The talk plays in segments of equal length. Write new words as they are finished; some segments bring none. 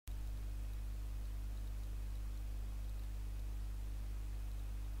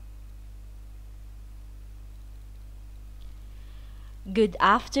Good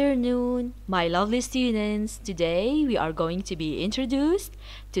afternoon, my lovely students. Today we are going to be introduced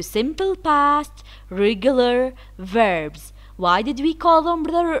to simple past regular verbs. Why did we call them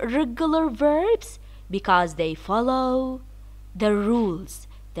regular verbs? Because they follow the rules.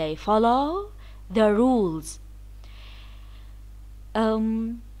 They follow the rules.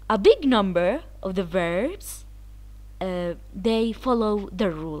 A big number of the verbs, they follow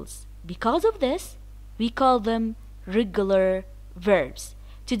the rules. Because of this, we call them regular verbs.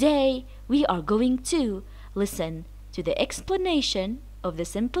 Today, we are going to listen to the explanation of the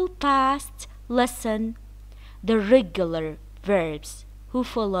simple past lesson, the regular verbs who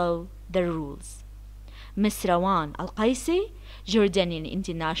follow the rules. Miss Rawan Al-Qaissi, Jordanian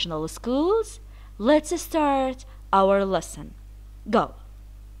International Schools. Let's start our lesson. Go.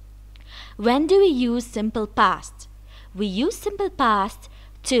 When do we use simple past? We use simple past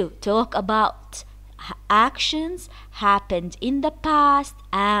to talk about actions happened in the past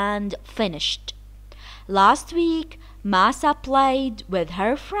and finished. Last week, Masa played with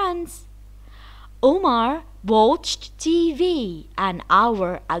her friends. Omar watched TV an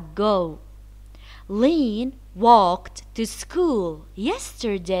hour ago. Lynn walked to school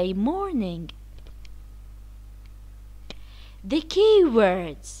yesterday morning. The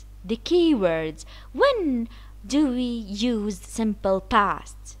keywords. When do we use simple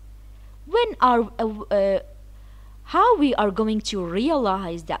past? How we are going to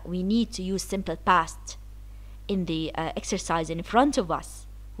realize that we need to use simple past in the exercise in front of us?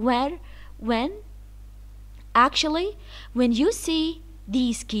 When you see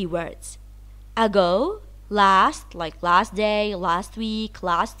these keywords: ago, last, like last day, last week,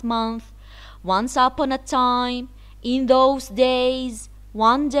 last month, once upon a time, in those days,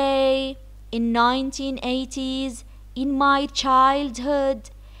 one day, in 1980s, in my childhood,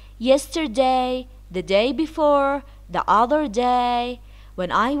 yesterday, the day before, the other day,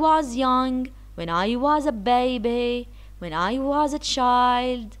 when I was young, when I was a baby, when I was a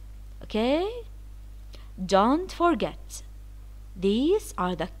child. Okay? Don't forget. These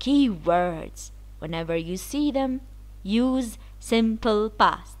are the key words. Whenever you see them, use simple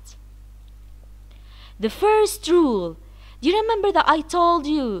past. The first rule. Do you remember that I told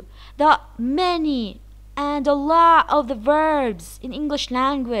you that many and a lot of the verbs in English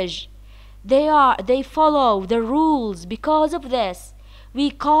language, they follow the rules? Because of this, we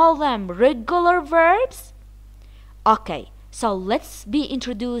call them regular verbs. Okay, so let's be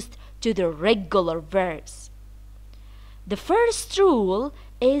introduced to the regular verbs. The first rule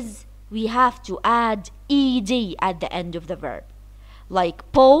is we have to add ed at the end of the verb.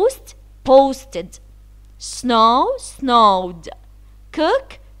 Like post, posted. Snow, snowed.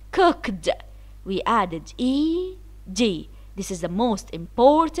 Cook, cooked. We added ed. This is the most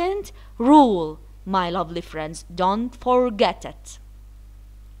important rule, my lovely friends. Don't forget it.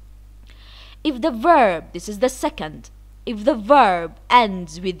 If the verb, this is the second, if the verb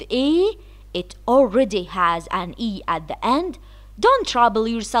ends with e, it already has an e at the end. Don't trouble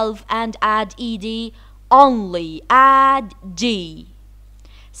yourself and add ed, only add d.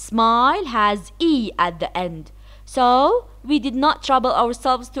 Smile has e at the end, so we did not trouble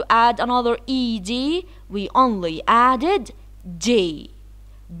ourselves to add another ed. We only added d.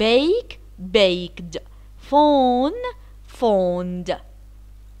 Bake, baked. Phone, phoned.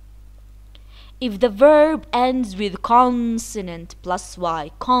 If the verb ends with consonant plus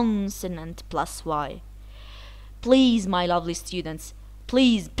y, consonant plus y, please, my lovely students,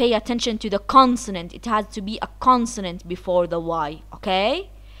 please pay attention to the consonant. It has to be a consonant before the y, okay?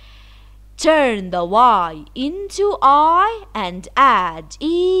 Turn the y into I and add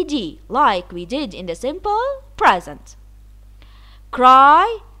ed, like we did in the simple present.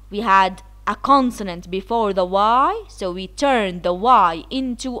 Cry, we had a consonant before the y, so we turned the y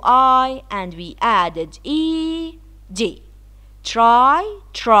into I and we added ed. Try,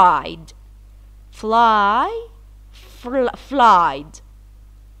 tried. Fly, flied.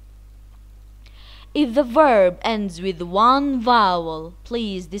 If the verb ends with one vowel,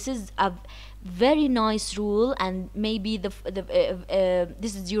 please, this is a very nice rule, and maybe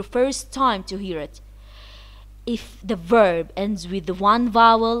this is your first time to hear it. If the verb ends with one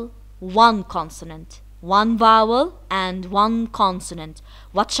vowel, one consonant, one vowel and one consonant,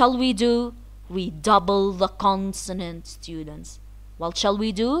 what shall we do? We double the consonant, students. What shall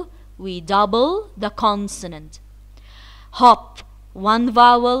we do? We double the consonant. Hop, one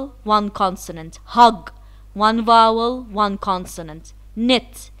vowel, one consonant. Hug, one vowel, one consonant.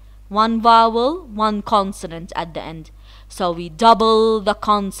 Knit, one vowel, one consonant at the end. So we double the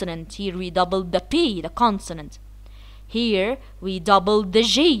consonant. Here we doubled the P, the consonant. Here we doubled the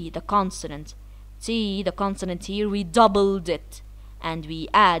G, the consonant. T, the consonant, here we doubled it. and we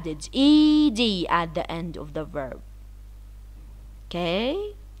added ed at the end of the verb.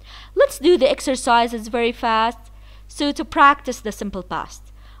 Okay? Let's do the exercises very fast. So to practice the simple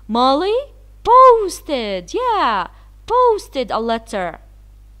past, Molly posted a letter.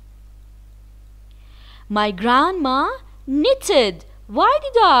 My grandma knitted. Why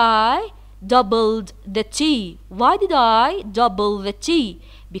did I doubled the T? Why did I double the T?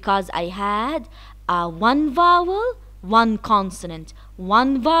 Because I had one vowel, one consonant.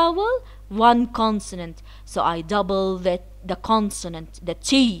 One vowel, one consonant. So I double the consonant, the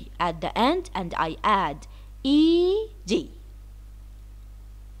T at the end, and I add ed.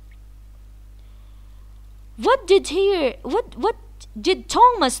 What did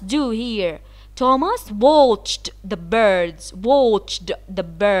Thomas do here? Thomas watched the birds.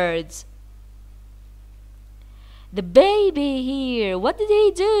 The baby here, what did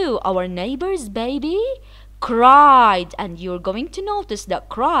he do? Our neighbor's baby cried, and you're going to notice that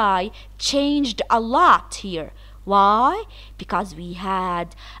cry changed a lot here. Why? Because we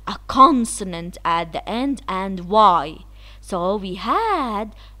had a consonant at the end and Y. So we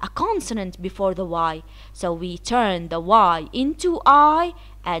had a consonant before the Y. So we turned the Y into I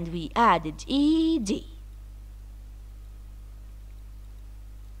and we added ed.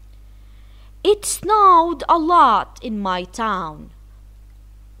 It snowed a lot in my town.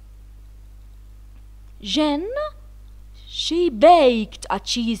 Jen, she baked a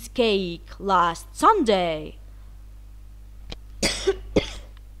cheesecake last Sunday.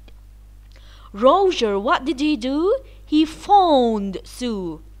 Roger, what did he do? He phoned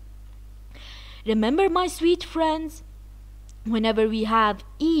Sue. Remember, my sweet friends, whenever we have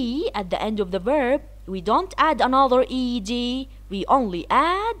E at the end of the verb, we don't add another ed, we only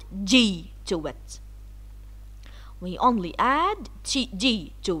add G to it. We only add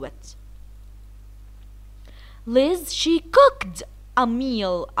D to it. Liz, she cooked a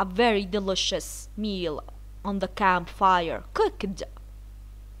meal, a very delicious meal on the campfire. Cooked.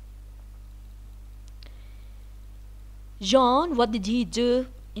 John, what did he do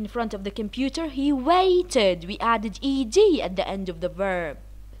in front of the computer? He waited. We added ed at the end of the verb.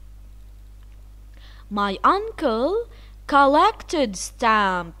 My uncle collected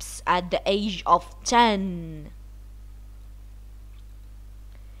stamps at the age of 10.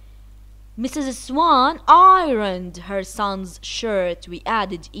 Mrs. Swan ironed her son's shirt. We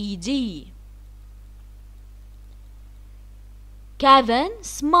added ed. Kevin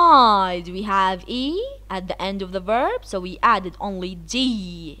smiled. We have E at the end of the verb, so we added only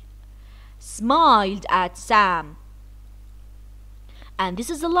D. Smiled at Sam. And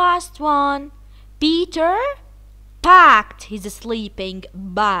this is the last one. Peter packed his sleeping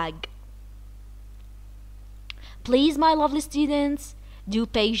bag. Please, my lovely students, do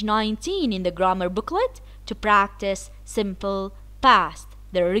page 19 in the grammar booklet to practice simple past,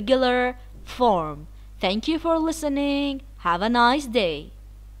 the regular form. Thank you for listening. Have a nice day.